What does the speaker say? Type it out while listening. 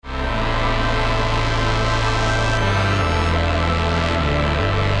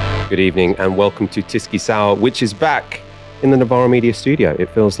Good evening and welcome to Tysky Sour, which is back in the Navarro Media studio. It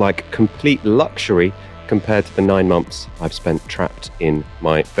feels like complete luxury compared to the 9 months I've spent trapped in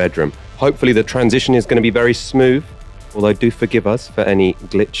my bedroom. Hopefully the transition is going to be very smooth, although do forgive us for any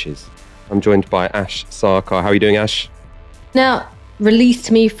glitches. I'm joined by Ash Sarkar. How are you doing, Ash? Now, released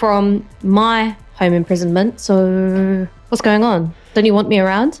me from my home imprisonment, so what's going on? Don't you want me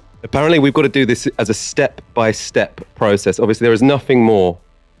around? Apparently we've got to do this as a step-by-step process. Obviously there is nothing more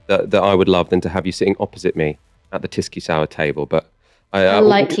that I would love than to have you sitting opposite me at the Tysky Sour table, but a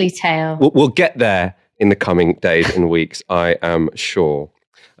likely tale. We'll get there in the coming days and weeks, I am sure.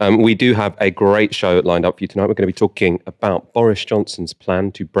 We do have a great show lined up for you tonight. We're going to be talking about Boris Johnson's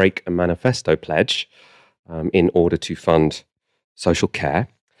plan to break a manifesto pledge in order to fund social care.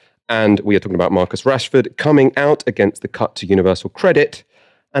 And we are talking about Marcus Rashford coming out against the cut to universal credit,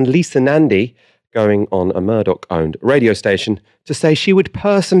 and Lisa Nandy going on a Murdoch-owned radio station to say she would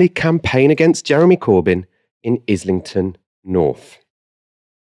personally campaign against Jeremy Corbyn in Islington North.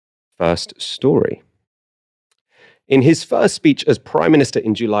 First story. In his first speech as Prime Minister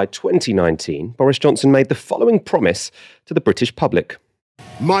in July 2019, Boris Johnson made the following promise to the British public.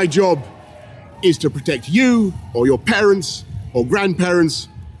 My job is to protect you or your parents or grandparents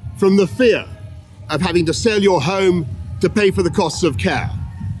from the fear of having to sell your home to pay for the costs of care.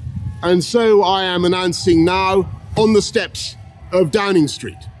 And so I am announcing now on the steps of Downing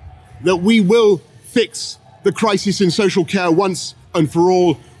Street that we will fix the crisis in social care once and for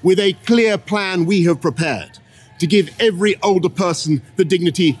all with a clear plan we have prepared to give every older person the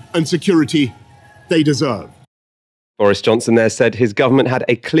dignity and security they deserve. Boris Johnson there said his government had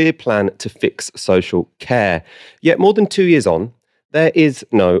a clear plan to fix social care. Yet more than 2 years on, there is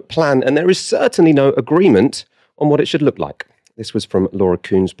no plan and there is certainly no agreement on what it should look like. This was from Laura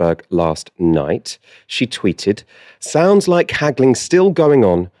Kuenssberg last night. She tweeted, "Sounds like haggling still going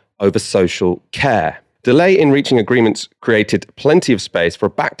on over social care. Delay in reaching agreements created plenty of space for a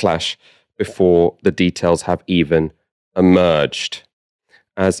backlash before the details have even emerged."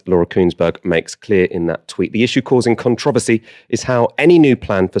 As Laura Kuenssberg makes clear in that tweet, the issue causing controversy is how any new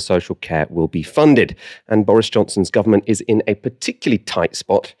plan for social care will be funded. And Boris Johnson's government is in a particularly tight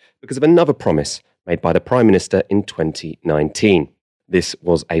spot because of another promise made by the Prime Minister in 2019. This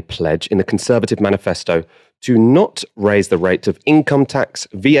was a pledge in the Conservative manifesto to not raise the rate of income tax,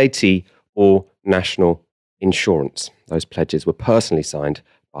 VAT, or national insurance. Those pledges were personally signed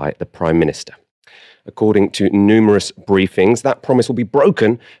by the Prime Minister. According to numerous briefings, that promise will be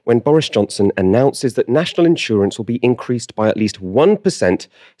broken when Boris Johnson announces that national insurance will be increased by at least 1%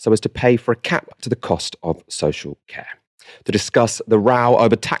 so as to pay for a cap to the cost of social care. To discuss the row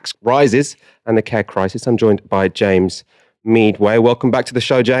over tax rises and the care crisis, I'm joined by James Meadway. Welcome back to the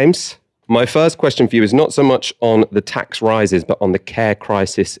show, James. My first question for you is not so much on the tax rises, but on the care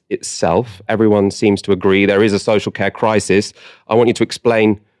crisis itself. Everyone seems to agree there is a social care crisis. I want you to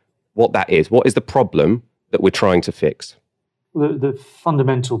explain what that is. What is the problem that we're trying to fix? The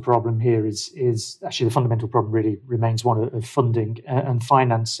fundamental problem here is actually the fundamental problem really remains one of funding and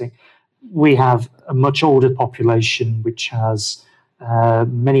financing. We have a much older population which has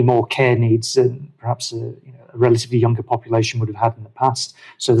many more care needs than perhaps a relatively younger population would have had in the past.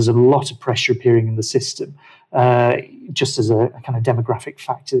 So there's a lot of pressure appearing in the system, just as a kind of demographic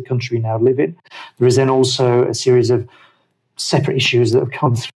factor the country we now live in. There is then also a series of separate issues that have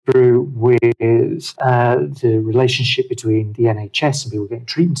come through with the relationship between the NHS and people getting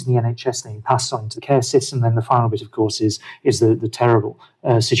treatment in the NHS and then passed on to the care system. Then the final bit, of course, is the terrible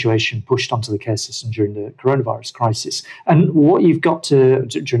situation pushed onto the care system during the coronavirus crisis. And what you've got to,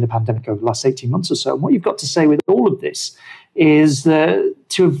 during the pandemic over the last 18 months or so, and what you've got to say with all of this is that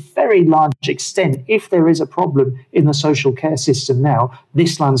to a very large extent, if there is a problem in the social care system now,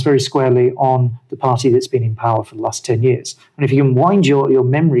 this lands very squarely on the party that's been in power for the last 10 years. And if you can wind your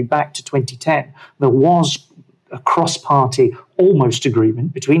memory back to 2010, there was a cross-party almost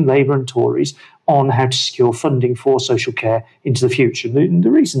agreement between Labour and Tories on how to secure funding for social care into the future.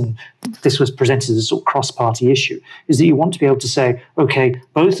 The reason this was presented as a sort of cross-party issue is that you want to be able to say, OK,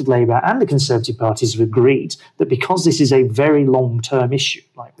 both the Labour and the Conservative parties have agreed that because this is a very long-term issue,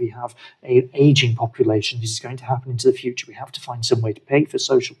 like we have an ageing population, this is going to happen into the future, we have to find some way to pay for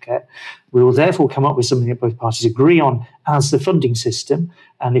social care. We will therefore come up with something that both parties agree on as the funding system.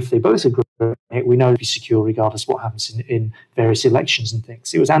 And if they both agree on it, we know it'll be secure regardless of what happens in various elections and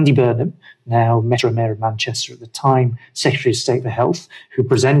things. It was Andy Burnham, now Metro Mayor of Manchester at the time, Secretary of State for Health, who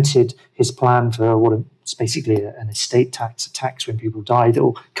presented his plan for what It's basically an estate tax, a tax when people die that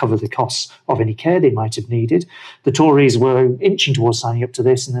will cover the costs of any care they might have needed. The Tories were inching towards signing up to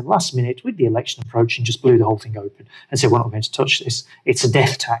this, and then last minute, with the election approaching, just blew the whole thing open and said, we're not going to touch this. It's a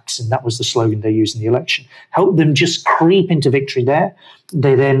death tax, and that was the slogan they used in the election. Helped them just creep into victory there.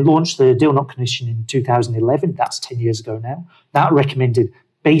 They then launched the Deal-Not Commission in 2011. That's 10 years ago now. That recommended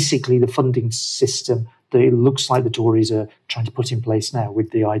basically the funding system that it looks like the Tories are trying to put in place now,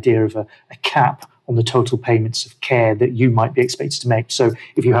 with the idea of a cap on the total payments of care that you might be expected to make. So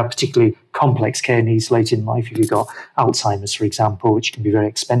if you have particularly complex care needs late in life, if you've got Alzheimer's, for example, which can be very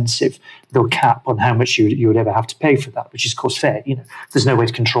expensive, they'll cap on how much you would ever have to pay for that, which is, of course, fair. There's no way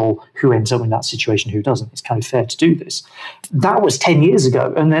to control who ends up in that situation, who doesn't. It's kind of fair to do this. That was 10 years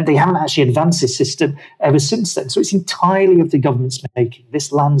ago, and then they haven't actually advanced this system ever since then. So it's entirely of the government's making.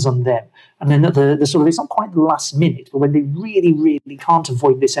 This lands on them. And then the sort of, it's not quite the last minute, but when they really, really can't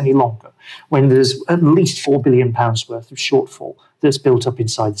avoid this any longer, when there's at least £4 billion worth of shortfall that's built up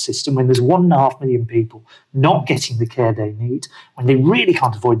inside the system, when there's 1.5 million people not getting the care they need, when they really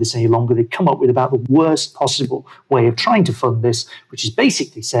can't avoid this any longer, they come up with about the worst possible way of trying to fund this, which is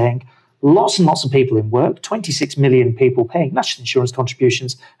basically saying lots and lots of people in work, 26 million people paying national insurance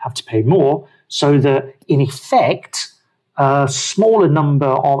contributions, have to pay more, so that in effect, a smaller number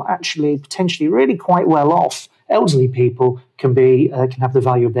of actually potentially really quite well off elderly people can have the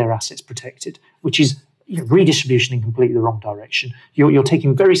value of their assets protected, which is redistribution in completely the wrong direction. You're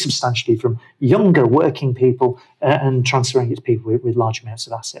taking very substantially from younger working people and transferring it to people with large amounts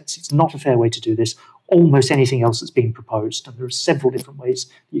of assets. It's not a fair way to do this. Almost anything else that's being proposed, and there are several different ways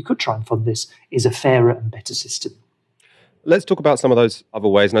that you could try and fund this, is a fairer and better system. Let's talk about some of those other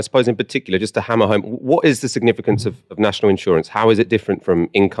ways. And I suppose in particular, just to hammer home, what is the significance of national insurance? How is it different from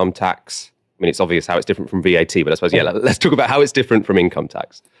income tax? I mean, it's obvious how it's different from VAT, but I suppose, let's talk about how it's different from income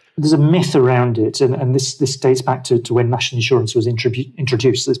tax. There's a myth around it, and this dates back to when national insurance was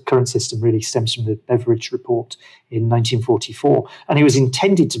introduced. The current system really stems from the Beveridge Report in 1944, and it was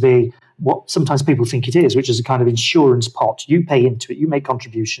intended to be what sometimes people think it is, which is a kind of insurance pot. You pay into it, you make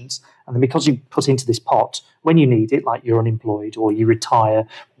contributions, and then because you put into this pot, when you need it, like you're unemployed or you retire,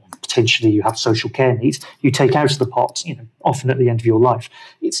 potentially you have social care needs, you take out of the pot, often at the end of your life.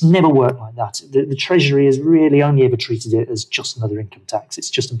 It's never worked like that. The Treasury has really only ever treated it as just another income tax. It's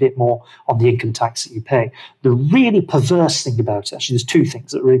just a bit more on the income tax that you pay. The really perverse thing about it, actually, there's two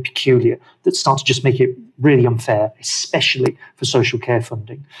things that are really peculiar that start to just make it really unfair, especially for social care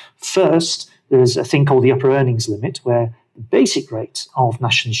funding. First, there's a thing called the upper earnings limit, where the basic rate of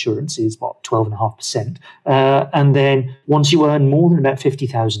national insurance is 12.5%, and then once you earn more than about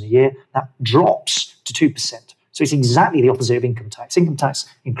 $50,000 a year, that drops to 2%. So it's exactly the opposite of income tax. Income tax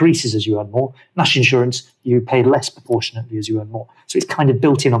increases as you earn more. National insurance, you pay less proportionately as you earn more. So it's kind of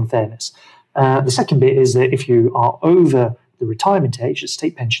built-in unfairness. The second bit is that if you are over the retirement age, the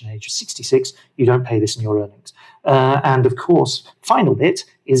state pension age of 66, you don't pay this in your earnings. And of course, final bit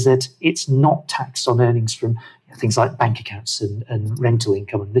is that it's not taxed on earnings from things like bank accounts and rental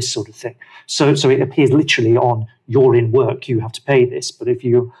income and this sort of thing. So it appears literally on you're in work, you have to pay this. But if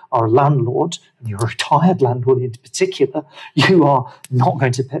you are a landlord, and you're a retired landlord in particular, you are not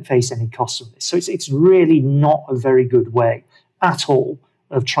going to face any costs from this. So it's really not a very good way at all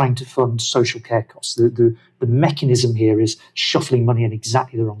of trying to fund social care costs. The mechanism here is shuffling money in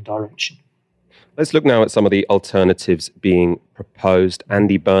exactly the wrong direction. Let's look now at some of the alternatives being proposed.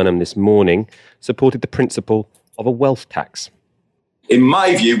 Andy Burnham this morning supported the principle of a wealth tax. In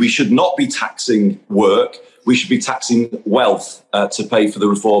my view, we should not be taxing work. We should be taxing wealth to pay for the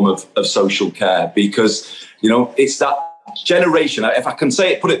reform of social care, because, it's that generation. If I can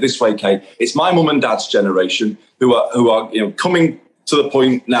say it, put it this way, Kate, it's my mum and dad's generation who are coming to the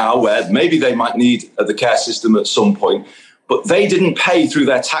point now where maybe they might need the care system at some point, but they didn't pay through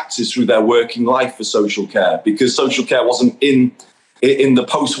their taxes through their working life for social care, because social care wasn't in the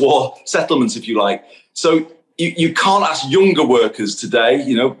post-war settlements, if you like. So you can't ask younger workers today,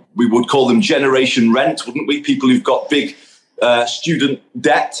 we would call them generation rent, wouldn't we? People who've got big student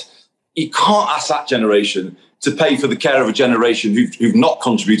debt. You can't ask that generation to pay for the care of a generation who've not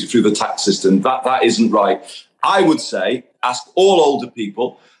contributed through the tax system. That isn't right. I would say ask all older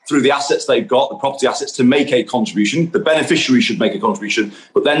people through the assets they've got, the property assets, to make a contribution. The beneficiary should make a contribution,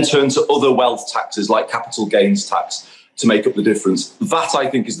 but then turn to other wealth taxes like capital gains tax to make up the difference. That, I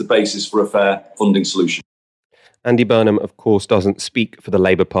think, is the basis for a fair funding solution. Andy Burnham, of course, doesn't speak for the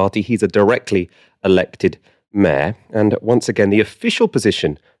Labour Party. He's a directly elected mayor. And once again, the official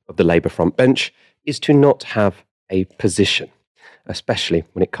position of the Labour front bench is to not have a position, especially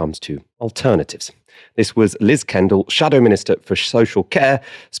when it comes to alternatives. This was Liz Kendall, Shadow Minister for Social Care,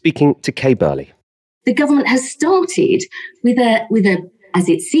 speaking to Kay Burley. the government has started with a, as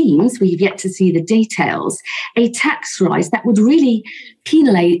it seems, we've yet to see the details, a tax rise that would really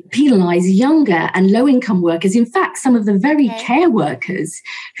penalise younger and low-income workers. In fact, some of the very care workers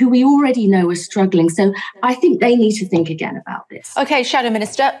who we already know are struggling. So I think they need to think again about this. OK, Shadow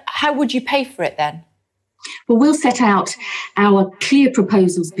Minister, how would you pay for it then? Well, we'll set out our clear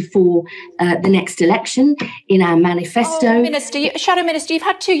proposals before the next election in our manifesto. Shadow Minister, you've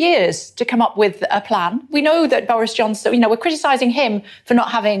had 2 years to come up with a plan. We know that Boris Johnson, we're criticising him for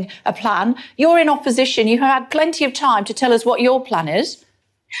not having a plan. You're in opposition. You have had plenty of time to tell us what your plan is.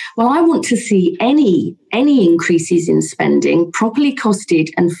 Well, I want to see any increases in spending properly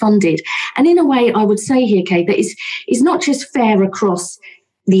costed and funded. And in a way, I would say here, Kate, that is not just fair across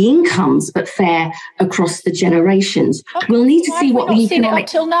the incomes, but fair across the generations. We'll need to see what the economic... Why have we not seen it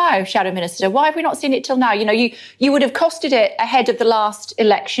till now, Shadow Minister? Why have we not seen it till now? You would have costed it ahead of the last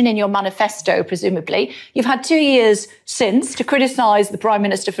election in your manifesto, presumably. You've had 2 years since to criticise the Prime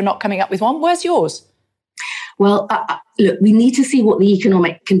Minister for not coming up with one. Where's yours? Well, look, we need to see what the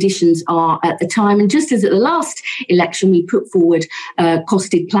economic conditions are at the time. And just as at the last election, we put forward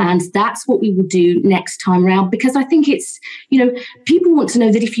costed plans, that's what we will do next time round. Because I think it's, people want to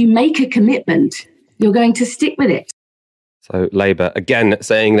know that if you make a commitment, you're going to stick with it. So Labour, again,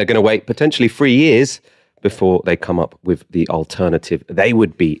 saying they're going to wait potentially 3 years before they come up with the alternative they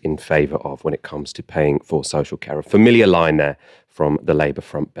would be in favour of when it comes to paying for social care. A familiar line there from the Labour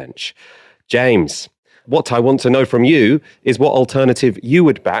front bench. James, what I want to know from you is what alternative you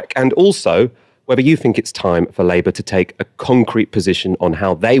would back, and also whether you think it's time for Labour to take a concrete position on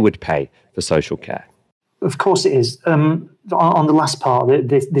how they would pay for social care. Of course it is. On the last part,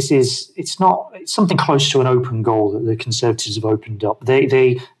 it's something close to an open goal that the Conservatives have opened up.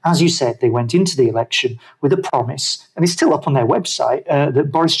 They, as you said, they went into the election with a promise, and it's still up on their website,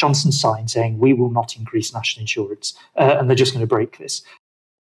 that Boris Johnson signed saying we will not increase national insurance, and they're just going to break this.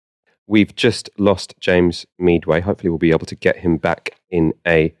 We've just lost James Meadway. Hopefully we'll be able to get him back in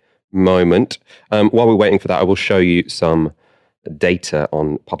a moment. While we're waiting for that, I will show you some data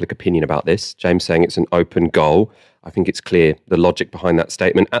on public opinion about this. James saying it's an open goal. I think it's clear the logic behind that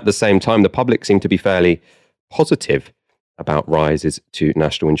statement. At the same time, the public seem to be fairly positive about rises to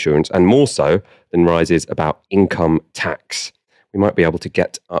national insurance, and more so than rises about income tax. We might be able to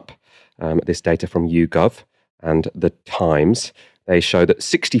get up this data from YouGov and The Times. They show that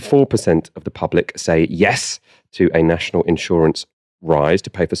 64% of the public say yes to a national insurance rise to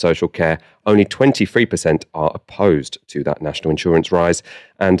pay for social care. Only 23% are opposed to that national insurance rise.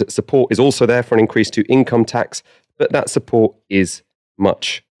 And support is also there for an increase to income tax, but that support is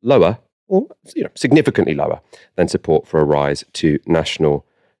much lower, or significantly lower than support for a rise to national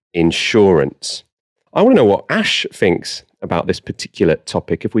insurance. I want to know what Ash thinks about this particular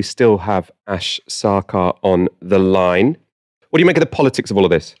topic, if we still have Ash Sarkar on the line. What do you make of the politics of all of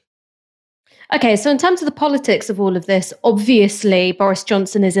this? Okay, so in terms of the politics of all of this, obviously Boris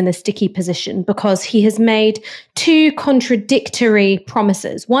Johnson is in a sticky position because he has made two contradictory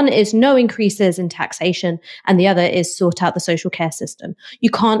promises. One is no increases in taxation, and the other is sort out the social care system. You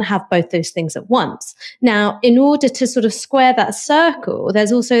can't have both those things at once. Now, in order to sort of square that circle,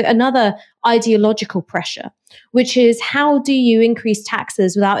 there's also another ideological pressure, which is how do you increase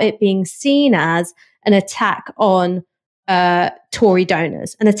taxes without it being seen as an attack on Tory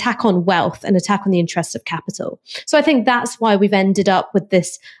donors, an attack on wealth, an attack on the interests of capital. So I think that's why we've ended up with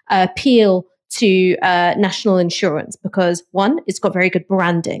this appeal to national insurance, because one, it's got very good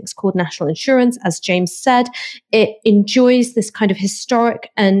branding. It's called national insurance, as James said. It enjoys this kind of historic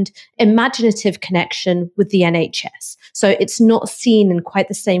and imaginative connection with the NHS. So it's not seen in quite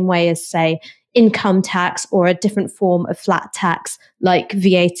the same way as, say, income tax or a different form of flat tax like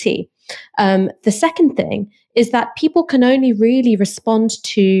VAT. The second thing is that people can only really respond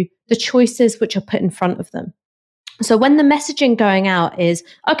to the choices which are put in front of them. So when the messaging going out is,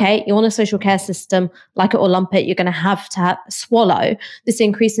 okay, you want a social care system, like it or lump it, you're going to have swallow this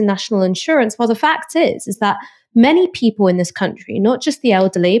increase in national insurance. Well, the fact is that many people in this country, not just the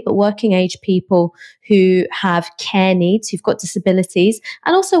elderly, but working age people who have care needs, who've got disabilities,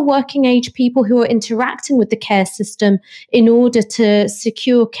 and also working age people who are interacting with the care system in order to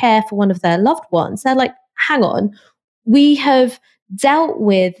secure care for one of their loved ones. They're like, hang on, we have dealt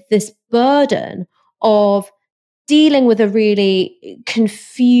with this burden of dealing with a really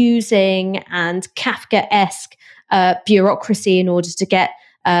confusing and Kafkaesque bureaucracy in order to get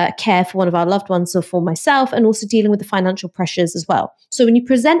care for one of our loved ones or for myself, and also dealing with the financial pressures as well. So when you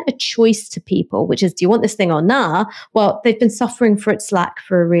present a choice to people, which is, do you want this thing or nah? Well, they've been suffering for its lack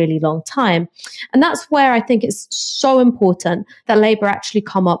for a really long time. And that's where I think it's so important that Labour actually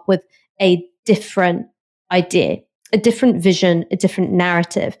come up with a different idea, a different vision, a different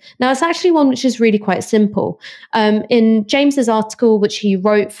narrative. Now, it's actually one which is really quite simple. In James's article, which he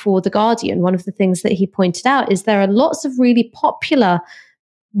wrote for The Guardian, one of the things that he pointed out is there are lots of really popular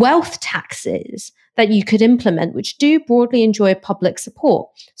wealth taxes that you could implement, which do broadly enjoy public support.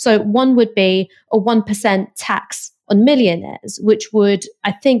 So one would be a 1% tax on millionaires, which would,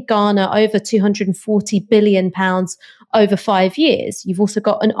 I think, garner over £240 billion over 5 years. You've also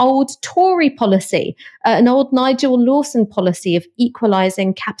got an old Tory policy, an old Nigel Lawson policy of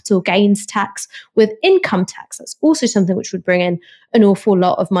equalising capital gains tax with income tax. That's also something which would bring in an awful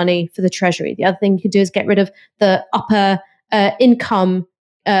lot of money for the Treasury. The other thing you could do is get rid of the upper income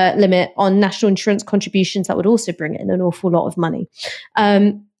limit on national insurance contributions. That would also bring in an awful lot of money.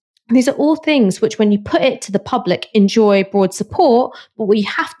 These are all things which, when you put it to the public, enjoy broad support. But what you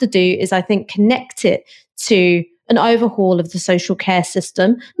have to do is, I think, connect it to an overhaul of the social care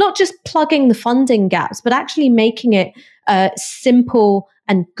system, not just plugging the funding gaps, but actually making it simple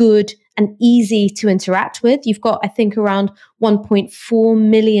and good and easy to interact with. You've got, I think, around 1.4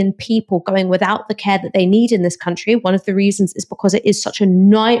 million people going without the care that they need in this country. One of the reasons is because it is such a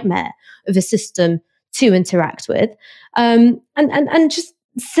nightmare of a system to interact with. And just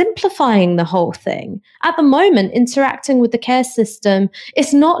simplifying the whole thing. At the moment, interacting with the care system,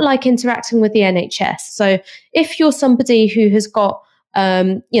 it's not like interacting with the NHS. So if you're somebody who has got,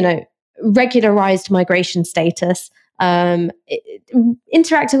 regularized migration status,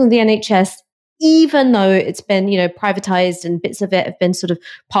 interacting with the NHS, even though it's been, privatized and bits of it have been sort of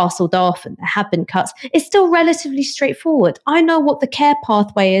parceled off and there have been cuts, it's still relatively straightforward. I know what the care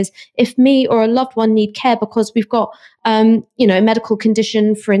pathway is if me or a loved one need care because we've got, a medical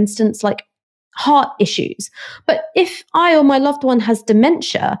condition, for instance, like heart issues. But if I or my loved one has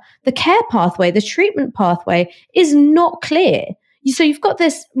dementia, the care pathway, the treatment pathway is not clear. So you've got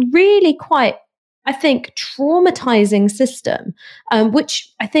this really quite, I think, traumatizing system,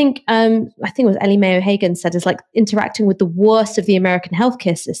 which I think it was Ellie Mae O'Hagan said is like interacting with the worst of the American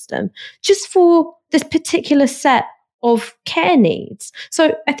healthcare system, just for this particular set of care needs.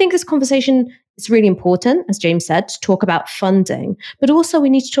 So I think this conversation is really important, as James said, to talk about funding, but also we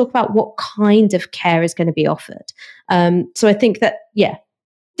need to talk about what kind of care is going to be offered. So I think that,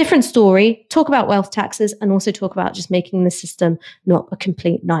 different story, talk about wealth taxes and also talk about just making the system not a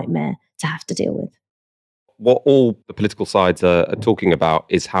complete nightmare to have to deal with. What all the political sides are talking about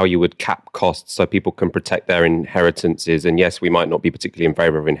is how you would cap costs so people can protect their inheritances. And yes, we might not be particularly in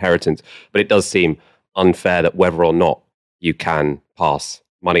favour of inheritance, but it does seem unfair that whether or not you can pass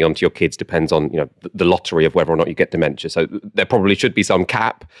money on to your kids depends on the lottery of whether or not you get dementia. So there probably should be some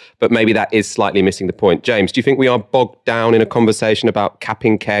cap, but maybe that is slightly missing the point. James, do you think we are bogged down in a conversation about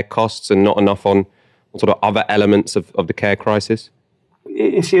capping care costs and not enough on sort of other elements of the care crisis?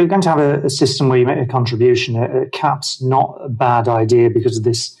 If you're going to have a system where you make a contribution, a cap's not a bad idea because of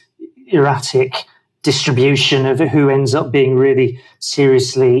this erratic distribution of who ends up being really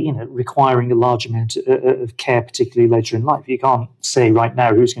seriously, requiring a large amount of care, particularly later in life. You can't say right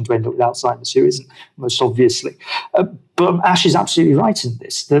now who's going to end up with Alzheimer's, who isn't, most obviously. But Ash is absolutely right in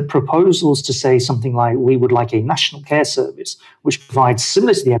this. The proposals to say something like we would like a national care service, which provides,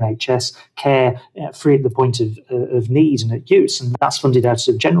 similar to the NHS, care free at the point of need and at use, and that's funded out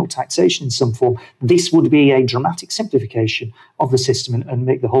of general taxation in some form. This would be a dramatic simplification of the system and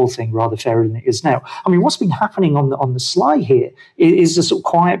make the whole thing rather fairer than it is now. I mean, what's been happening on the sly here is a sort of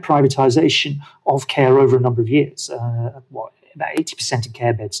quiet privatisation of care over a number of years. About 80% of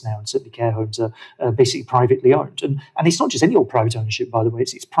care beds now, and certainly care homes, are basically privately owned. And it's not just any old private ownership, by the way,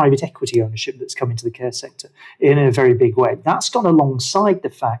 it's private equity ownership that's come into the care sector in a very big way. That's gone alongside the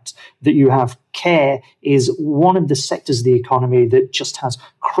fact that you have care is one of the sectors of the economy that just has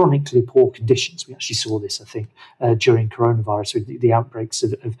chronically poor conditions. We actually saw this, I think, during coronavirus with the outbreaks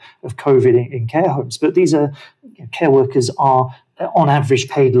of COVID in care homes. But these are care workers are on average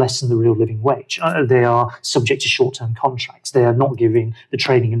paid less than the real living wage. They are subject to short-term contracts. They are not giving the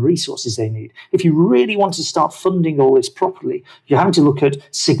training and resources they need. If you really want to start funding all this properly, you're having to look at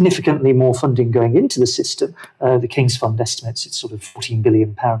significantly more funding going into the system. The King's Fund estimates it's sort of £14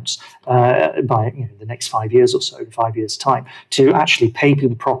 billion by the next 5 years or so, in 5 years' time, to actually pay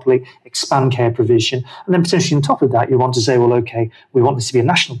people properly, expand care provision, and then potentially on top of that, you want to say, well, okay, we want this to be a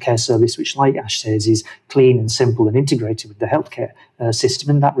national care service, which, like Ash says, is clean and simple and integrated with the healthcare system,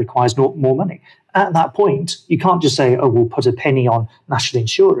 and that requires more money. At that point, you can't just say, oh, we'll put a penny on national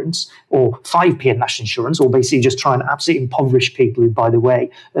insurance or 5p on national insurance, or basically just try and absolutely impoverish people who, by the way,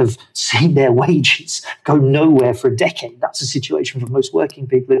 have seen their wages go nowhere for a decade. That's the situation for most working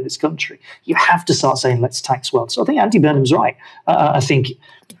people in this country. You have to start saying, let's tax wealth. So I think Andy Burnham's right. I think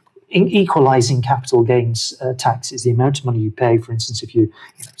equalising capital gains taxes, the amount of money you pay, for instance, if you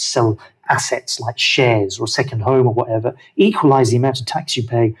sell assets like shares or a second home or whatever, equalise the amount of tax you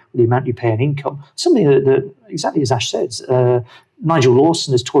pay with the amount you pay on income. Something that exactly as Ash says, Nigel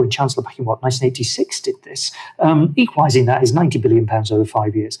Lawson, as Tory Chancellor back in 1986, did this. Equalising that is £90 billion over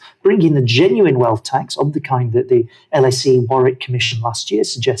 5 years. Bringing the genuine wealth tax of the kind that the LSE Warwick Commission last year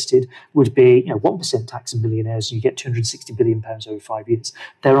suggested would be 1% tax on millionaires, and you get £260 billion over 5 years.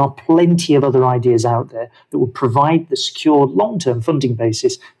 There are plenty of other ideas out there that would provide the secure long-term funding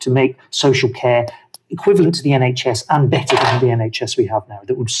basis to make social care equivalent to the NHS and better than the NHS we have now,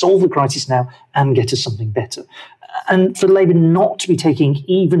 that would solve the crisis now and get us something better. And for Labour not to be taking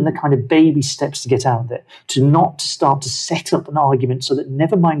even the kind of baby steps to get out there, to not start to set up an argument so that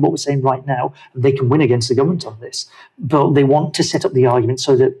never mind what we're saying right now, they can win against the government on this, but they want to set up the argument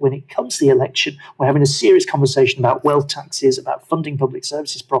so that when it comes to the election, we're having a serious conversation about wealth taxes, about funding public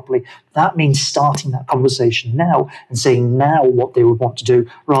services properly. That means starting that conversation now and saying now what they would want to do,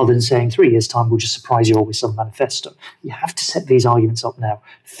 rather than saying 3 years' time, we'll just surprise you all with some manifesto. You have to set these arguments up now.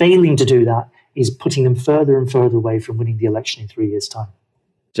 Failing to do that is putting them further and further away from winning the election in 3 years' time.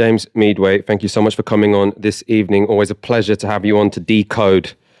 James Meadway, thank you so much for coming on this evening. Always a pleasure to have you on to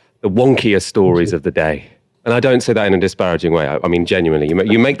decode the wonkiest stories of the day. And I don't say that in a disparaging way. I mean, genuinely,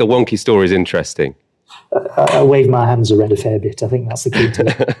 you make the wonky stories interesting. I wave my hands around a fair bit. I think that's the key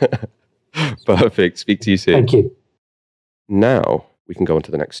to it. Perfect. Speak to you soon. Thank you. Now we can go on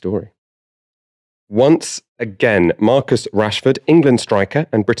to the next story. Once again, Marcus Rashford, England striker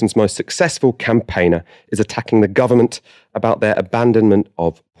and Britain's most successful campaigner, is attacking the government about their abandonment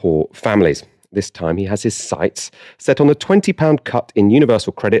of poor families. This time he has his sights set on a £20 cut in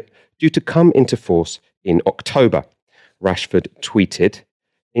universal credit due to come into force in October. Rashford tweeted,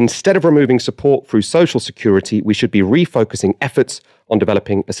 "Instead of removing support through social security, we should be refocusing efforts on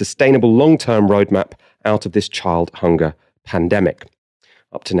developing a sustainable long-term roadmap out of this child hunger pandemic."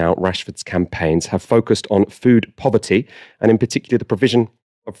 Up to now, Rashford's campaigns have focused on food poverty and in particular the provision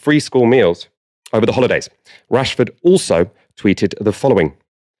of free school meals over the holidays. Rashford also tweeted the following: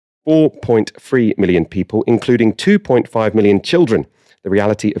 4.3 million people, including 2.5 million children, the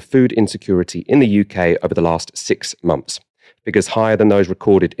reality of food insecurity in the UK over the last 6 months. Figures higher than those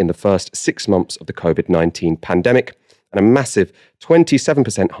recorded in the first 6 months of the COVID-19 pandemic and a massive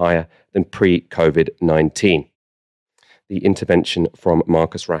 27% higher than pre-COVID-19. The intervention from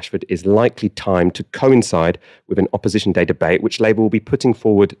Marcus Rashford is likely timed to coincide with an Opposition Day debate, which Labour will be putting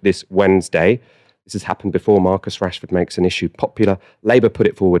forward this Wednesday. This has happened before. Marcus Rashford makes an issue popular. Labour put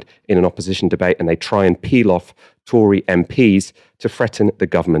it forward in an opposition debate, and they try and peel off Tory MPs to threaten the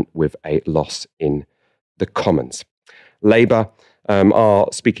government with a loss in the Commons. Labour are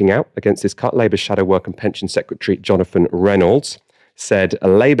speaking out against this cut. Labour's Shadow Work and Pension Secretary Jonathan Reynolds said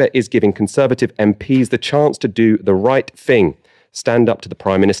Labour is giving Conservative MPs the chance to do the right thing, stand up to the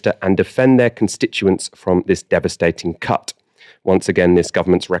Prime Minister and defend their constituents from this devastating cut. Once again, this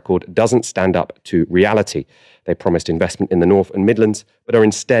government's record doesn't stand up to reality. They promised investment in the North and Midlands, but are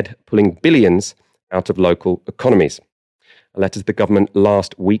instead pulling billions out of local economies. A letter to the government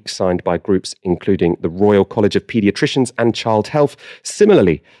last week, signed by groups including the Royal College of Paediatricians and Child Health,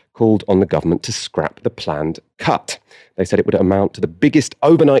 similarly called on the government to scrap the planned cut. They said it would amount to the biggest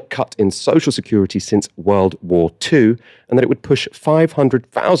overnight cut in social security since World War II, and that it would push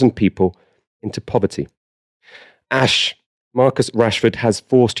 500,000 people into poverty. Ash, Marcus Rashford has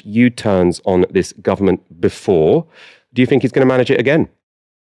forced U-turns on this government before. Do you think he's going to manage it again?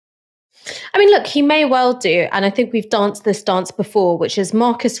 I mean, look, he may well do. And I think we've danced this dance before, which is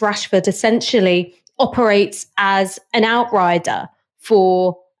Marcus Rashford essentially operates as an outrider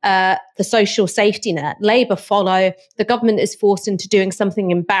for the social safety net. Labour follow. The government is forced into doing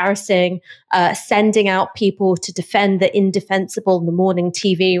something embarrassing, sending out people to defend the indefensible in the morning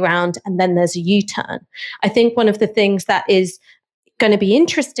TV round, and then there's a U-turn. I think one of the things that is going to be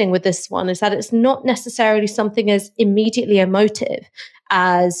interesting with this one is that it's not necessarily something as immediately emotive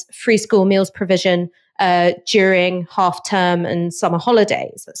as free school meals provision during half term and summer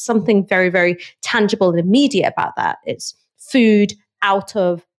holidays. That's something very, very tangible and immediate about that. It's food out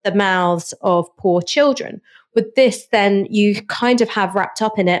of the mouths of poor children. With this, then you kind of have wrapped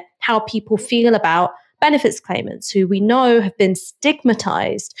up in it how people feel about benefits claimants, who we know have been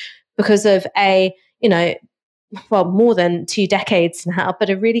stigmatized because of more than 2 decades now,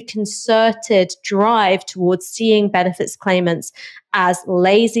 but a really concerted drive towards seeing benefits claimants as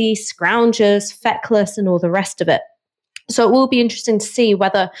lazy, scroungers, feckless, and all the rest of it. So it will be interesting to see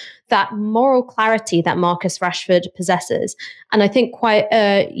whether that moral clarity that Marcus Rashford possesses, and I think quite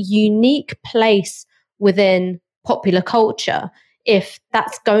a unique place within popular culture, if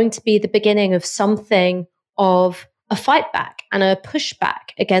that's going to be the beginning of something of a fight back and a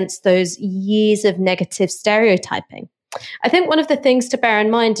pushback against those years of negative stereotyping. I think one of the things to bear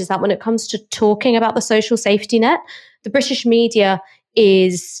in mind is that when it comes to talking about the social safety net, the British media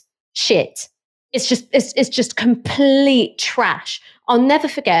is shit. It's just complete trash. I'll never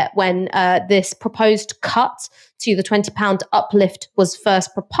forget when this proposed cut to the £20 uplift was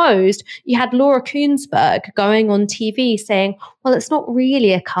first proposed. You had Laura Kuenssberg going on TV saying, well, it's not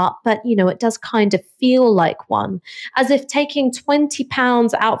really a cut, but, it does kind of feel like one. As if taking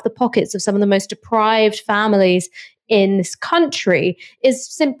 £20 out of the pockets of some of the most deprived families in this country is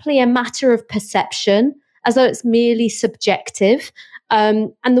simply a matter of perception, as though it's merely subjective.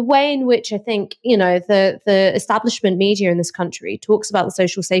 And the way in which I think, the establishment media in this country talks about the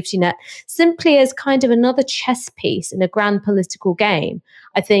social safety net simply as kind of another chess piece in a grand political game,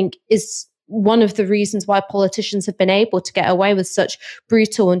 I think is one of the reasons why politicians have been able to get away with such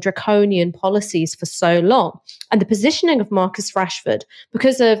brutal and draconian policies for so long. And the positioning of Marcus Rashford,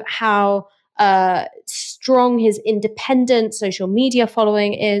 because of how strong his independent social media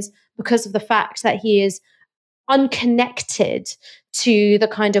following is, because of the fact that he is unconnected to the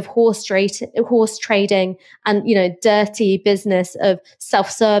kind of horse trading and dirty business of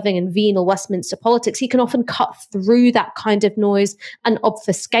self-serving and venal Westminster politics, he can often cut through that kind of noise and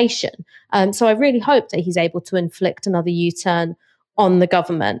obfuscation. So I really hope that he's able to inflict another U-turn on the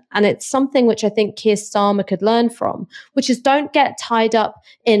government. And it's something which I think Keir Starmer could learn from, which is don't get tied up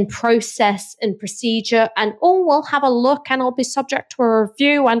in process and procedure and, we'll have a look and I'll be subject to a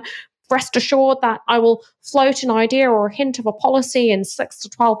review and rest assured that I will float an idea or a hint of a policy in 6 to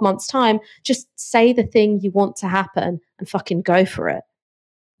 12 months' time. Just say the thing you want to happen and fucking go for it.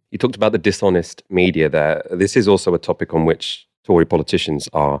 You talked about the dishonest media there. This is also a topic on which Tory politicians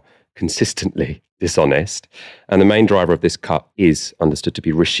are consistently dishonest. And the main driver of this cut is understood to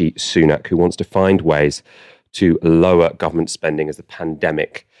be Rishi Sunak, who wants to find ways to lower government spending as the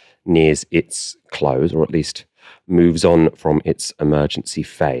pandemic nears its close, or at least moves on from its emergency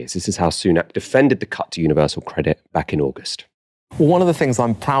phase. This is how Sunak defended the cut to universal credit back in August. Well, one of the things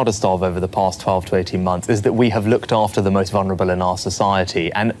I'm proudest of over the past 12 to 18 months is that we have looked after the most vulnerable in our society.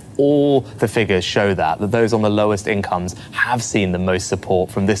 And all the figures show that those on the lowest incomes have seen the most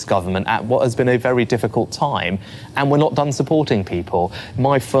support from this government at what has been a very difficult time. And we're not done supporting people.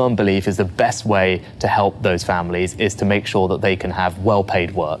 My firm belief is the best way to help those families is to make sure that they can have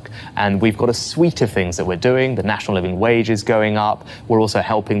well-paid work. And we've got a suite of things that we're doing. The national living wage is going up. We're also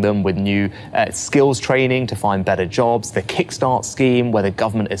helping them with new skills training to find better jobs. The Kickstart scheme, where the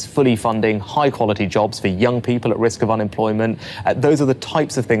government is fully funding high-quality jobs for young people at risk of unemployment. Those are the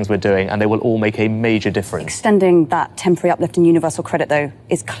types of things we're doing, and they will all make a major difference. Extending that temporary uplift in universal credit, though,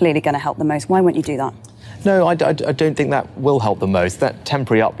 is clearly going to help the most. Why won't you do that? No, I don't think that will help the most. That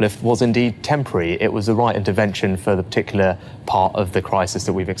temporary uplift was indeed temporary. It was the right intervention for the particular part of the crisis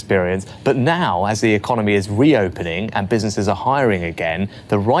that we've experienced. But now, as the economy is reopening and businesses are hiring again,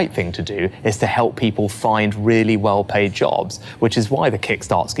 the right thing to do is to help people find really well-paid jobs, which is why the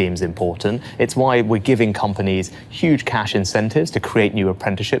Kickstart scheme is important. It's why we're giving companies huge cash incentives to create new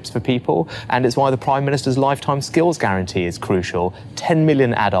apprenticeships for people. And it's why the Prime Minister's Lifetime Skills Guarantee is crucial. 10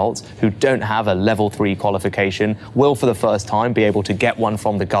 million adults who don't have a level 3 qualification will for the first time be able to get one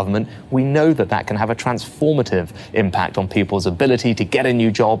from the government. We know that that can have a transformative impact on people's ability to get a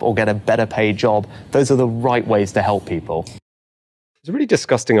new job or get a better paid job. Those are the right ways to help people. It's a really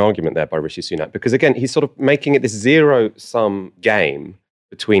disgusting argument there by Rishi Sunak, because again, he's sort of making it this zero-sum game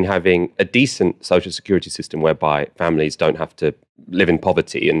between having a decent social security system whereby families don't have to live in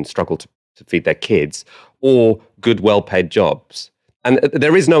poverty and struggle to feed their kids, or good, well-paid jobs. And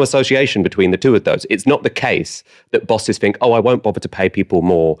there is no association between the two of those. It's not the case that bosses think, I won't bother to pay people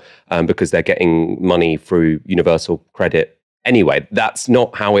more because they're getting money through universal credit anyway. That's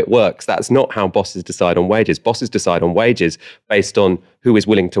not how it works. That's not how bosses decide on wages. Bosses decide on wages based on who is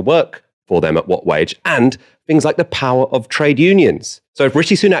willing to work for them at what wage, and things like the power of trade unions. So if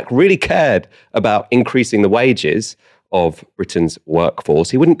Rishi Sunak really cared about increasing the wages of Britain's workforce,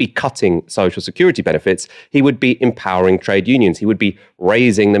 he wouldn't be cutting social security benefits. He would be empowering trade unions. He would be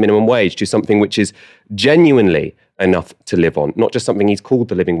raising the minimum wage to something which is genuinely enough to live on, not just something he's called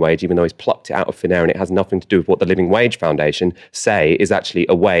the living wage, even though he's plucked it out of thin air and it has nothing to do with what the Living Wage Foundation say is actually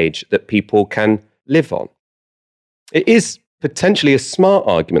a wage that people can live on. It is potentially a smart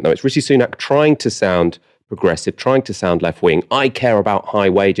argument, though. It's Rishi Sunak trying to sound progressive, trying to sound left-wing. I care about high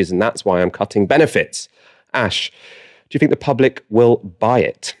wages and that's why I'm cutting benefits. Ash, do you think the public will buy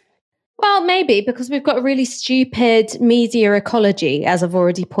it? Well, maybe, because we've got a really stupid media ecology, as I've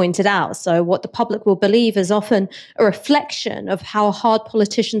already pointed out. So what the public will believe is often a reflection of how hard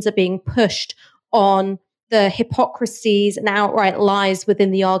politicians are being pushed on the hypocrisies and outright lies within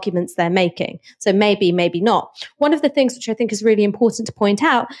the arguments they're making. So maybe, maybe not. One of the things which I think is really important to point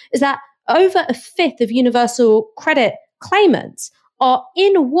out is that over a fifth of universal credit claimants are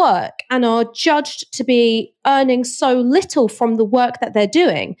in work and are judged to be earning so little from the work that they're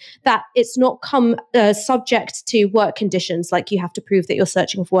doing that it's not come subject to work conditions, like you have to prove that you're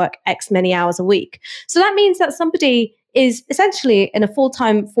searching for work X many hours a week. So that means that somebody is essentially in a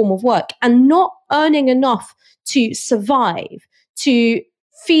full-time form of work and not earning enough to survive, to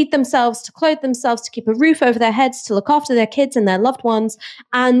feed themselves, to clothe themselves, to keep a roof over their heads, to look after their kids and their loved ones.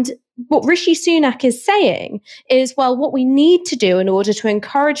 And what Rishi Sunak is saying is, well, what we need to do in order to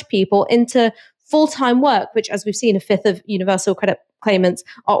encourage people into full-time work, which, as we've seen, a fifth of universal credit claimants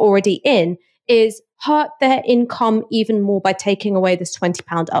are already in, is hurt their income even more by taking away this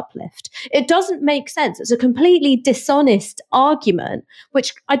 £20 uplift. It doesn't make sense. It's a completely dishonest argument,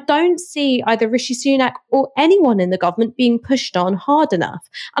 which I don't see either Rishi Sunak or anyone in the government being pushed on hard enough.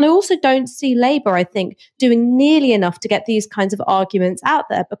 And I also don't see Labour, I think, doing nearly enough to get these kinds of arguments out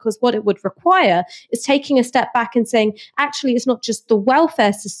there, because what it would require is taking a step back and saying, actually, it's not just the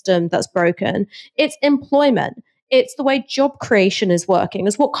welfare system that's broken, it's employment. It's the way job creation is working.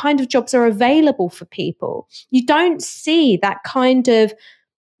 It's what kind of jobs are available for people. You don't see that kind of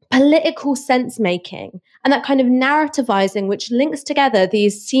political sense making and that kind of narrativizing, which links together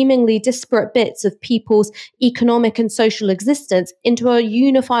these seemingly disparate bits of people's economic and social existence into a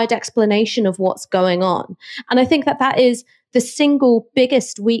unified explanation of what's going on. And I think that that is the single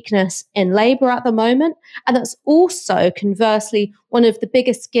biggest weakness in Labour at the moment. And that's also, conversely, one of the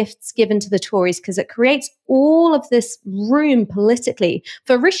biggest gifts given to the Tories, because it creates all of this room politically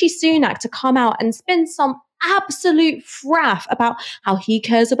for Rishi Sunak to come out and spin some absolute fraff about how he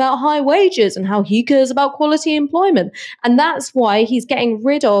cares about high wages and how he cares about quality employment. And that's why he's getting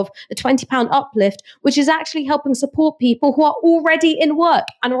rid of a £20 uplift, which is actually helping support people who are already in work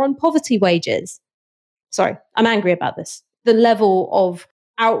and are on poverty wages. Sorry, I'm angry about this. The level of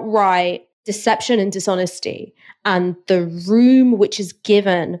outright deception and dishonesty and the room which is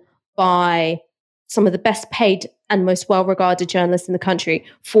given by some of the best paid and most well-regarded journalists in the country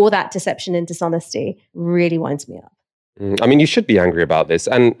for that deception and dishonesty really winds me up. I mean, you should be angry about this.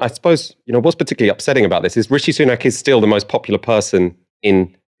 And I suppose, what's particularly upsetting about this is Rishi Sunak is still the most popular person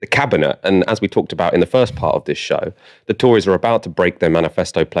in the cabinet. And as we talked about in the first part of this show, the Tories are about to break their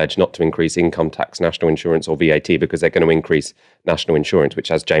manifesto pledge not to increase income tax, national insurance or VAT, because they're going to increase national insurance, which,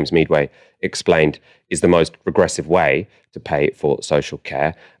 as James Meadway explained, is the most regressive way to pay for social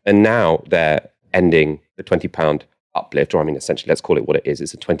care. And now they're ending the £20 uplift, or I mean, essentially, let's call it what it is.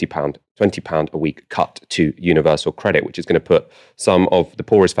 It's a £20 a week cut to universal credit, which is going to put some of the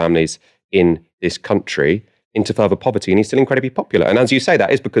poorest families in this country into further poverty. And he's still incredibly popular. And as you say,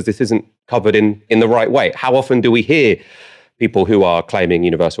 that is because this isn't covered in the right way. How often do we hear people who are claiming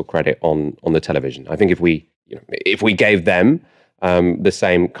universal credit on the television? I think if we gave them the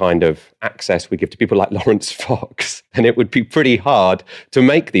same kind of access we give to people like Lawrence Fox, then it would be pretty hard to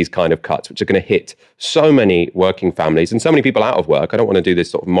make these kind of cuts, which are going to hit so many working families and so many people out of work. I don't want to do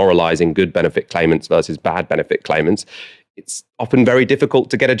this sort of moralizing good benefit claimants versus bad benefit claimants. It's often very difficult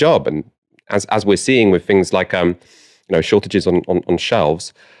to get a job. And as we're seeing with things like shortages on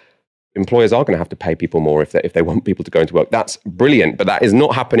shelves, employers are going to have to pay people more if they want people to go into work. That's brilliant, but that is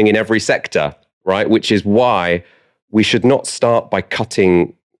not happening in every sector, right? Which is why we should not start by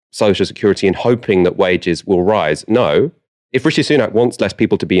cutting social security and hoping that wages will rise. No, if Rishi Sunak wants less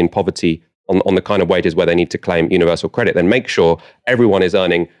people to be in poverty on the kind of wages where they need to claim universal credit, then make sure everyone is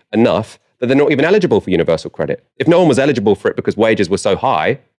earning enough that they're not even eligible for universal credit. If no one was eligible for it because wages were so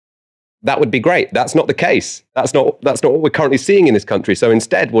high, that would be great. That's not the case. That's not what we're currently seeing in this country. So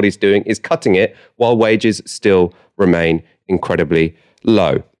instead, what he's doing is cutting it while wages still remain incredibly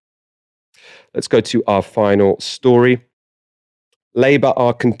low. Let's go to our final story. Labour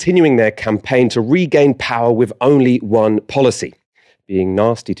are continuing their campaign to regain power with only one policy, being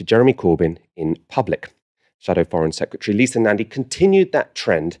nasty to Jeremy Corbyn in public. Shadow Foreign Secretary Lisa Nandy continued that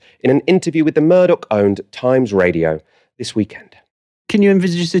trend in an interview with the Murdoch-owned Times Radio this weekend. Can you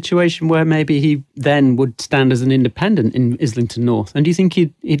envisage a situation where maybe he then would stand as an independent in Islington North? And do you think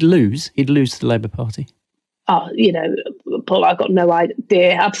he'd lose? He'd lose to the Labour Party? Oh, Paul, I've got no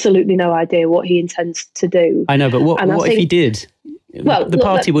idea, absolutely no idea what he intends to do. I know, but what if he did? Well, the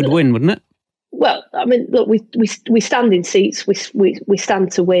party would win, wouldn't it? Well, I mean, look, we stand in seats, we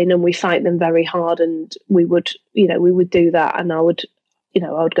stand to win, and we fight them very hard, and we would do that, and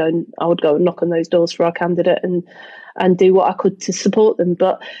I would go and knock on those doors for our candidate and do what I could to support them.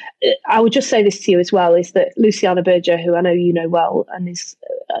 But I would just say this to you as well, is that Luciana Berger, who I know you know well, and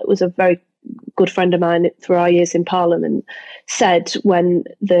was a very good friend of mine through our years in Parliament, said when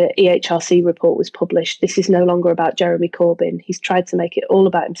the EHRC report was published, this is no longer about Jeremy Corbyn. He's tried to make it all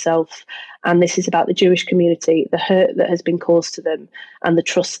about himself, and this is about the Jewish community, the hurt that has been caused to them, and the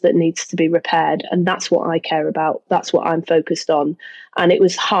trust that needs to be repaired. And that's what I care about. That's what I'm focused on. And it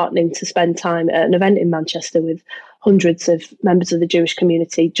was heartening to spend time at an event in Manchester with hundreds of members of the Jewish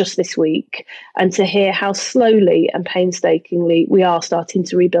community just this week, and to hear how slowly and painstakingly we are starting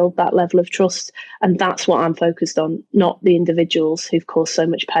to rebuild that level of trust. And that's what I'm focused on, not the individuals who've caused so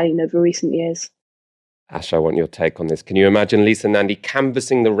much pain over recent years. Ash, I want your take on this. Can you imagine Lisa Nandy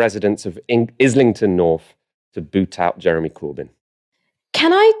canvassing the residents of Islington North to boot out Jeremy Corbyn?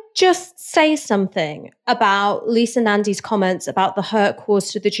 Can I just say something about Lisa Nandy's comments about the hurt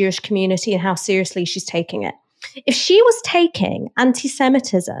caused to the Jewish community and how seriously she's taking it? If she was taking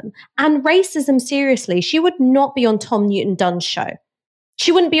anti-Semitism and racism seriously, she would not be on Tom Newton-Dunn's show.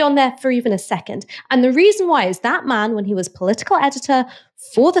 She wouldn't be on there for even a second. And the reason why is that man, when he was political editor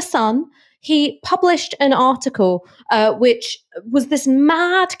for The Sun, he published an article which was this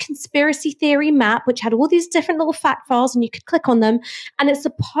mad conspiracy theory map, which had all these different little fact files, and you could click on them. And it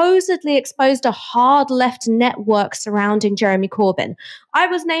supposedly exposed a hard left network surrounding Jeremy Corbyn. I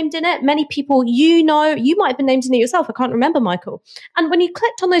was named in it. Many people, you might have been named in it yourself. I can't remember, Michael. And when you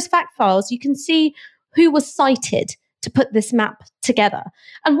clicked on those fact files, you can see who was cited to put this map together.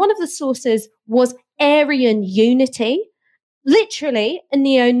 And one of the sources was Aryan Unity, literally a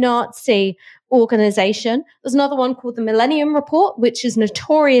neo-Nazi organization. There's another one called the Millennium Report, which is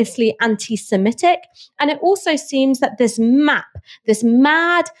notoriously anti-Semitic. And it also seems that this map, this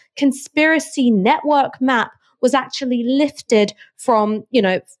mad conspiracy network map, was actually lifted from,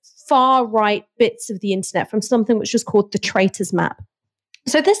 far right bits of the internet, from something which was called the Traitors Map.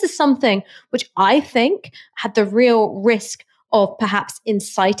 So this is something which I think had the real risk of perhaps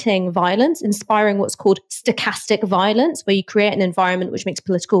inciting violence, inspiring what's called stochastic violence, where you create an environment which makes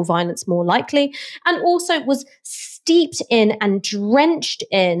political violence more likely, and also was steeped in and drenched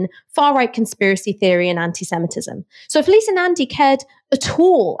in far-right conspiracy theory and anti-Semitism. So if Lisa Nandy cared at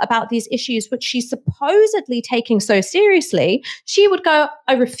all about these issues, which she's supposedly taking so seriously, she would go,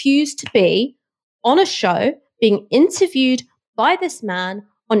 I refuse to be on a show being interviewed by this man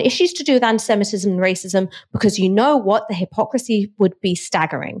on issues to do with anti-Semitism and racism, because you know what? The hypocrisy would be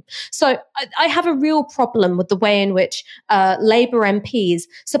staggering. So I have a real problem with the way in which Labour MPs,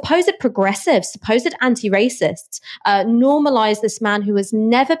 supposed progressives, supposed anti-racists, normalise this man who has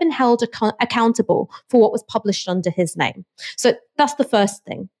never been held accountable for what was published under his name. So that's the first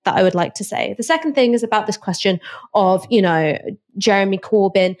thing that I would like to say. The second thing is about this question of, Jeremy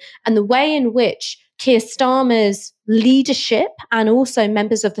Corbyn and the way in which Keir Starmer's leadership and also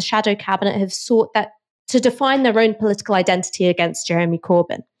members of the shadow cabinet have sought that to define their own political identity against Jeremy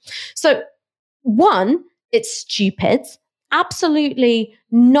Corbyn. So, one, it's stupid. Absolutely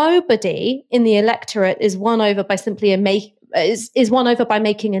nobody in the electorate is won over by simply won over by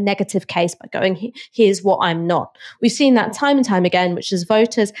making a negative case, by going, here's what I'm not. We've seen that time and time again, which is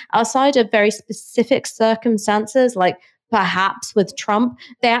voters outside of very specific circumstances, like perhaps with Trump,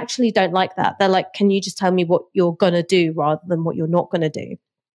 they actually don't like that. They're like, can you just tell me what you're going to do rather than what you're not going to do?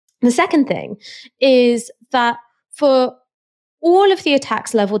 The second thing is that for all of the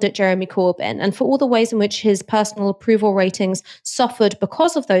attacks leveled at Jeremy Corbyn and for all the ways in which his personal approval ratings suffered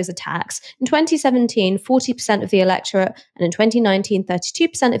because of those attacks, in 2017, 40% of the electorate, and in 2019,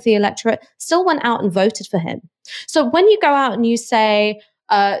 32% of the electorate still went out and voted for him. So when you go out and you say,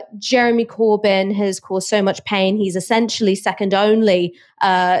 Jeremy Corbyn has caused so much pain, he's essentially second only,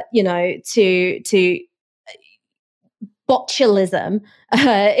 to botulism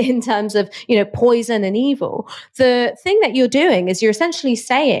in terms of, poison and evil. The thing that you're doing is you're essentially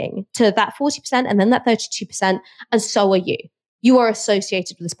saying to that 40% and then that 32%, and so are you. You are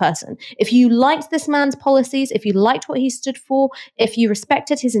associated with this person. If you liked this man's policies, if you liked what he stood for, if you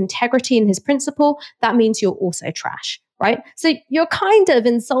respected his integrity and his principle, that means you're also trash. Right? So you're kind of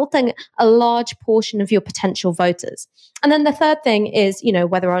insulting a large portion of your potential voters. And then the third thing is,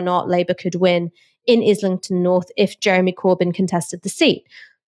 whether or not Labour could win in Islington North if Jeremy Corbyn contested the seat.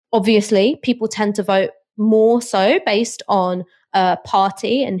 Obviously, people tend to vote more so based on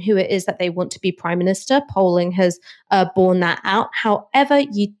party and who it is that they want to be Prime Minister. Polling has borne that out. However,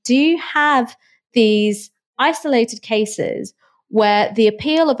 you do have these isolated cases where the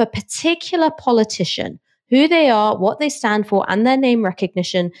appeal of a particular politician, who they are, what they stand for, and their name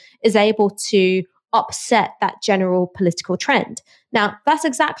recognition is able to upset that general political trend. Now, that's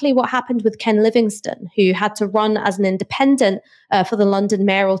exactly what happened with Ken Livingstone, who had to run as an independent for the London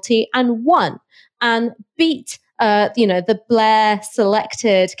mayoralty and won and beat the Blair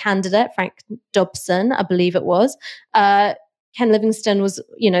selected candidate, Frank Dobson, I believe it was. Ken Livingstone was,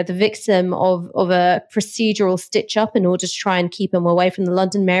 the victim of a procedural stitch-up in order to try and keep him away from the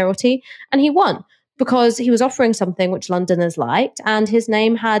London mayoralty. And he won because he was offering something which Londoners liked, and his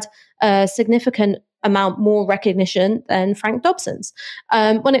name had a significant amount more recognition than Frank Dobson's.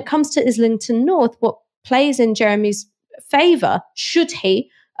 When it comes to Islington North, what plays in Jeremy's favour, should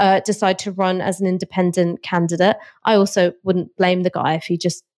he decide to run as an independent candidate, I also wouldn't blame the guy if he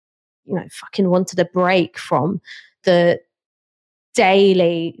just, fucking wanted a break from the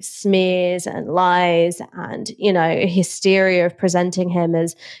daily smears and lies and, hysteria of presenting him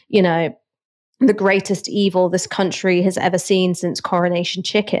as, the greatest evil this country has ever seen since Coronation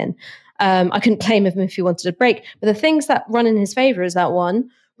Chicken. I couldn't blame him if he wanted a break. But the things that run in his favor is that, one,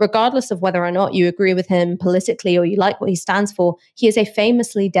 regardless of whether or not you agree with him politically or you like what he stands for, he is a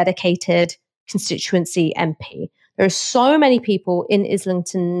famously dedicated constituency MP. There are so many people in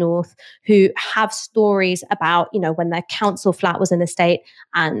Islington North who have stories about, when their council flat was in a state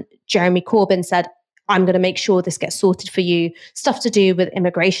and Jeremy Corbyn said, I'm going to make sure this gets sorted for you. Stuff to do with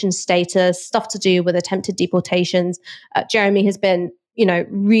immigration status, stuff to do with attempted deportations. Jeremy has been,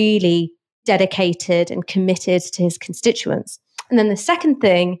 really dedicated and committed to his constituents. And then the second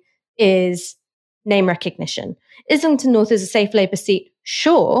thing is name recognition. Islington North is a safe Labour seat,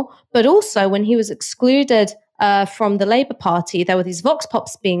 sure, but also when he was excluded from the Labour Party, there were these vox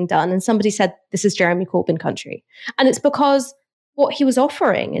pops being done, and somebody said, this is Jeremy Corbyn country. And it's because what he was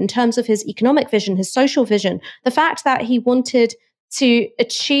offering in terms of his economic vision, his social vision, the fact that he wanted to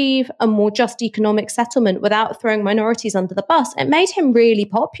achieve a more just economic settlement without throwing minorities under the bus, it made him really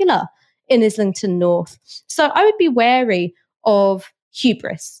popular in Islington North. So I would be wary of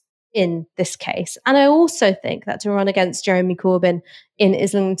hubris in this case. And I also think that to run against Jeremy Corbyn in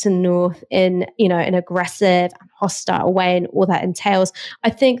Islington North in, an aggressive and hostile way and all that entails,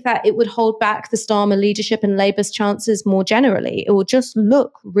 I think that it would hold back the Starmer leadership and Labour's chances more generally. It will just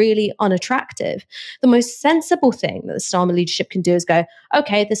look really unattractive. The most sensible thing that the Starmer leadership can do is go,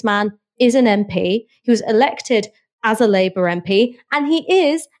 okay, this man is an MP. He was elected as a Labour MP and he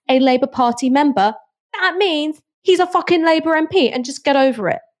is a Labour Party member. That means he's a fucking Labour MP, and just get over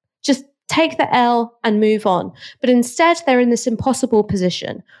it. Just take the L and move on. But instead, they're in this impossible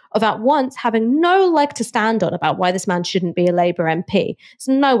position of at once having no leg to stand on about why this man shouldn't be a Labour MP. It's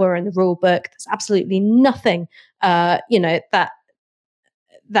nowhere in the rule book. There's absolutely nothing, that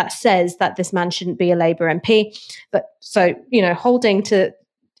says that this man shouldn't be a Labour MP. But so, holding to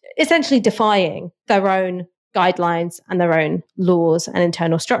essentially defying their own guidelines and their own laws and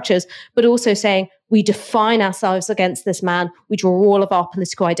internal structures, but also saying we define ourselves against this man. We draw all of our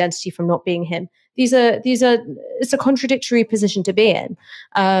political identity from not being him. It's a contradictory position to be in,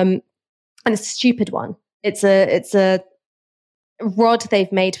 and it's a stupid one. It's a rod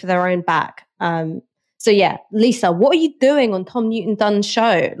they've made for their own back. So yeah, Lisa, what are you doing on Tom Newton-Dunn's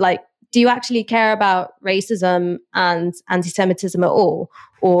show? Like, do you actually care about racism and anti-Semitism at all?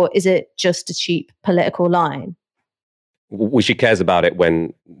 Or is it just a cheap political line? She cares about it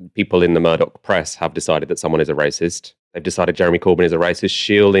when people in the Murdoch press have decided that someone is a racist. They've decided Jeremy Corbyn is a racist.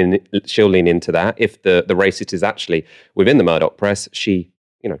 She'll lean into that. If the racist is actually within the Murdoch press, she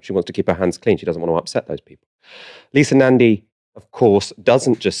wants to keep her hands clean. She doesn't want to upset those people. Lisa Nandy, of course,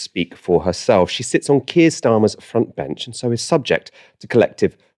 doesn't just speak for herself. She sits on Keir Starmer's front bench and so is subject to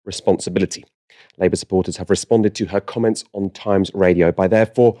collective responsibility. Labour supporters have responded to her comments on Times Radio by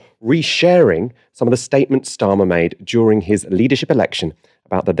therefore resharing some of the statements Starmer made during his leadership election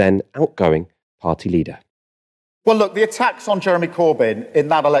about the then outgoing party leader. Well, look, the attacks on Jeremy Corbyn in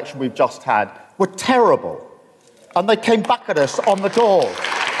that election we've just had were terrible. And they came back at us on the doors.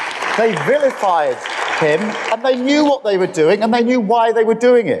 They vilified him, and they knew what they were doing, and they knew why they were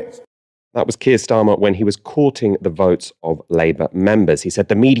doing it. That was Keir Starmer when he was courting the votes of Labour members. He said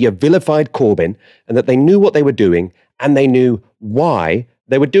the media vilified Corbyn and that they knew what they were doing and they knew why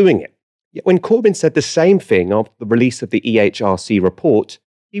they were doing it. Yet when Corbyn said the same thing after the release of the EHRC report,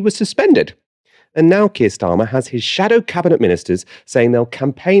 he was suspended. And now Keir Starmer has his shadow cabinet ministers saying they'll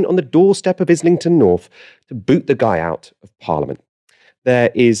campaign on the doorstep of Islington North to boot the guy out of Parliament.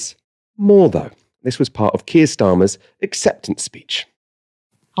 There is more, though. This was part of Keir Starmer's acceptance speech.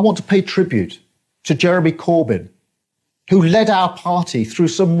 I want to pay tribute to Jeremy Corbyn, who led our party through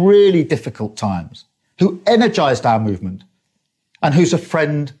some really difficult times, who energised our movement, and who's a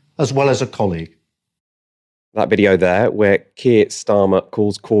friend as well as a colleague. That video there, where Keir Starmer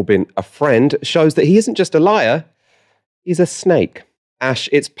calls Corbyn a friend, shows that he isn't just a liar, he's a snake. Ash,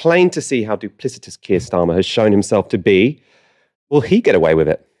 it's plain to see how duplicitous Keir Starmer has shown himself to be. Will he get away with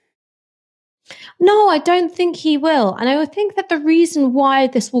it? No, I don't think he will. And I would think that the reason why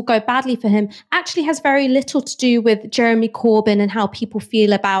this will go badly for him actually has very little to do with Jeremy Corbyn and how people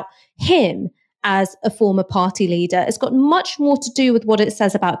feel about him as a former party leader. It's got much more to do with what it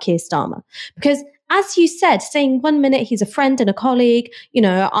says about Keir Starmer. Because as you said, saying 1 minute he's a friend and a colleague,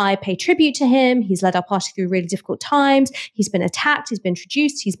 I pay tribute to him, he's led our party through really difficult times, he's been attacked, he's been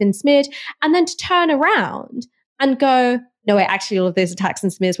traduced, he's been smeared, and then to turn around and go, no, wait, actually all of those attacks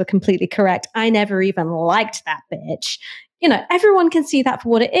and smears were completely correct. I never even liked that bitch. Everyone can see that for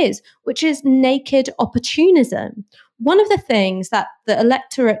what it is, which is naked opportunism. One of the things that the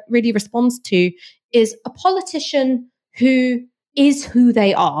electorate really responds to is a politician who is who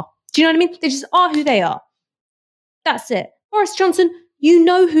they are. Do you know what I mean? They just are who they are. That's it. Boris Johnson, you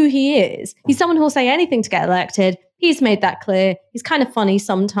know who he is. He's someone who will say anything to get elected. He's made that clear. He's kind of funny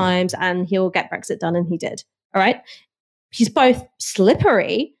sometimes, and he'll get Brexit done, and he did. All right? He's both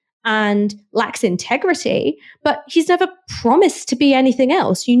slippery and lacks integrity, but he's never promised to be anything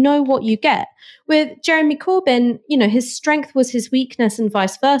else. You know what you get. With Jeremy Corbyn, his strength was his weakness and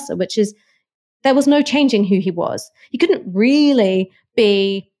vice versa, which is there was no changing who he was. He couldn't really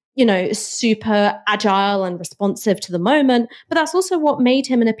be super agile and responsive to the moment, but that's also what made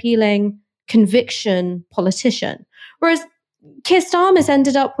him an appealing conviction politician. Whereas Keir Starmer's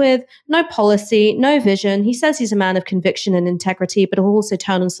ended up with no policy, no vision. He says he's a man of conviction and integrity, but he'll also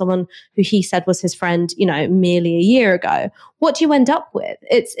turn on someone who he said was his friend, merely a year ago. What do you end up with?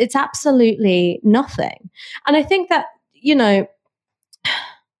 It's absolutely nothing. And I think that, you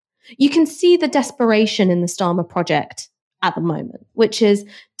can see the desperation in the Starmer project at the moment, which is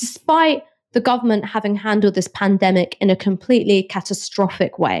despite the government having handled this pandemic in a completely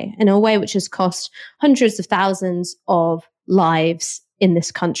catastrophic way, in a way which has cost hundreds of thousands of lives in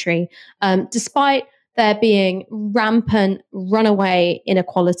this country, despite there being rampant runaway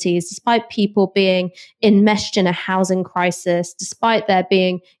inequalities, despite people being enmeshed in a housing crisis, despite there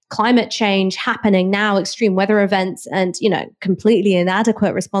being climate change happening now, extreme weather events, and completely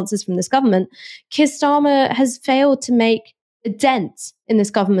inadequate responses from this government, Keir Starmer has failed to make a dent in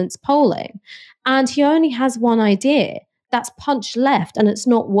this government's polling. And he only has one idea. That's punch left, and it's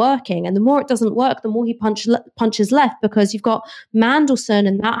not working. And the more it doesn't work, the more he punches left, because you've got Mandelson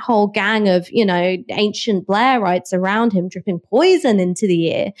and that whole gang of, ancient Blairites around him dripping poison into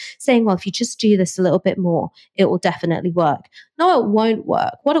the air, saying, well, if you just do this a little bit more, it will definitely work. No, it won't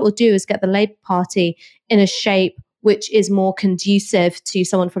work. What it will do is get the Labour Party in a shape which is more conducive to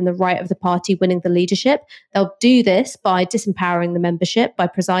someone from the right of the party winning the leadership. They'll do this by disempowering the membership, by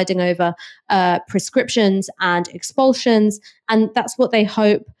presiding over prescriptions and expulsions. And that's what they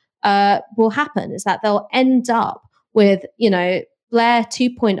hope will happen, is that they'll end up with, Blair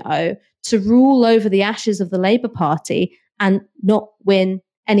 2.0 to rule over the ashes of the Labour Party and not win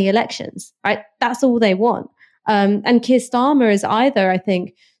any elections, right? That's all they want. And Keir Starmer is either, I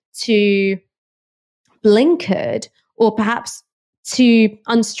think, too blinkered or perhaps too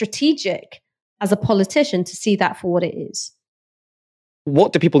unstrategic as a politician to see that for what it is.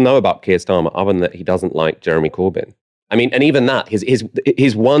 What do people know about Keir Starmer other than that he doesn't like Jeremy Corbyn? I mean, and even that,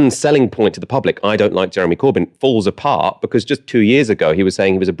 his one selling point to the public, I don't like Jeremy Corbyn, falls apart because just 2 years ago he was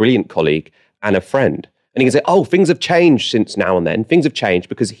saying he was a brilliant colleague and a friend. And he can say, oh, things have changed since now and then. Things have changed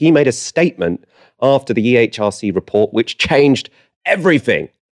because he made a statement after the EHRC report which changed everything.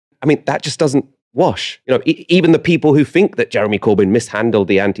 I mean, that just doesn't wash. Even the people who think that Jeremy Corbyn mishandled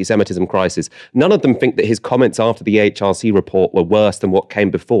the anti-Semitism crisis, none of them think that his comments after the HRC report were worse than what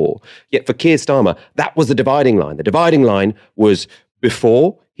came before. Yet for Keir Starmer, that was the dividing line. The dividing line was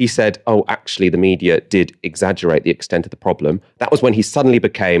before he said, oh, actually, the media did exaggerate the extent of the problem. That was when he suddenly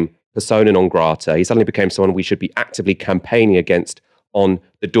became persona non grata. He suddenly became someone we should be actively campaigning against on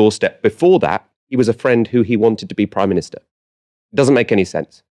the doorstep. Before that, he was a friend who he wanted to be prime minister. It doesn't make any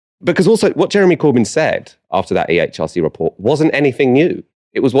sense. Because also what Jeremy Corbyn said after that EHRC report wasn't anything new.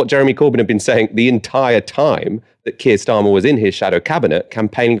 It was what Jeremy Corbyn had been saying the entire time that Keir Starmer was in his shadow cabinet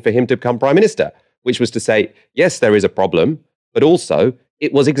campaigning for him to become prime minister, which was to say, yes, there is a problem, but also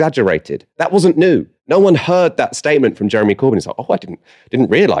it was exaggerated. That wasn't new. No one heard that statement from Jeremy Corbyn. It's like, oh, I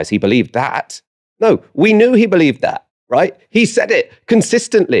didn't realize he believed that. No, we knew he believed that, right? He said it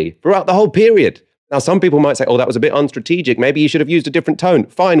consistently throughout the whole period. Now, some people might say, oh, that was a bit unstrategic. Maybe you should have used a different tone.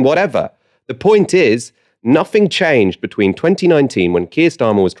 Fine, whatever. The point is, nothing changed between 2019, when Keir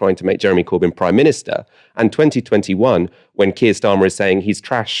Starmer was trying to make Jeremy Corbyn prime minister, and 2021, when Keir Starmer is saying he's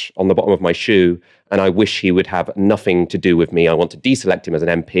trash on the bottom of my shoe and I wish he would have nothing to do with me. I want to deselect him as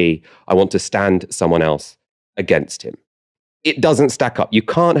an MP. I want to stand someone else against him. It doesn't stack up. You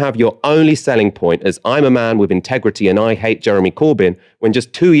can't have your only selling point as I'm a man with integrity and I hate Jeremy Corbyn, when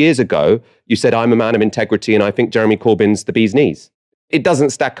just 2 years ago you said I'm a man of integrity and I think Jeremy Corbyn's the bee's knees. It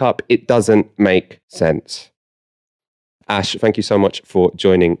doesn't stack up. It doesn't make sense. Ash, thank you so much for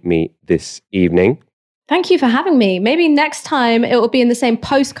joining me this evening. Thank you for having me. Maybe next time it will be in the same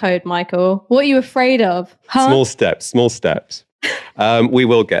postcode, Michael. What are you afraid of? Huh? Small steps. We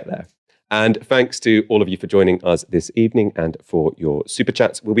will get there. And thanks to all of you for joining us this evening and for your super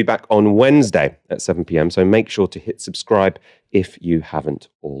chats. We'll be back on Wednesday at 7 p.m. So make sure to hit subscribe if you haven't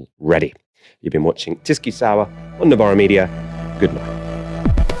already. You've been watching Tysky Sour on Novara Media. Good night.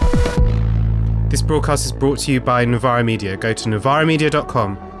 This broadcast is brought to you by Novara Media. Go to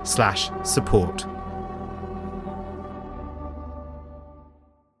novaramedia.com/support.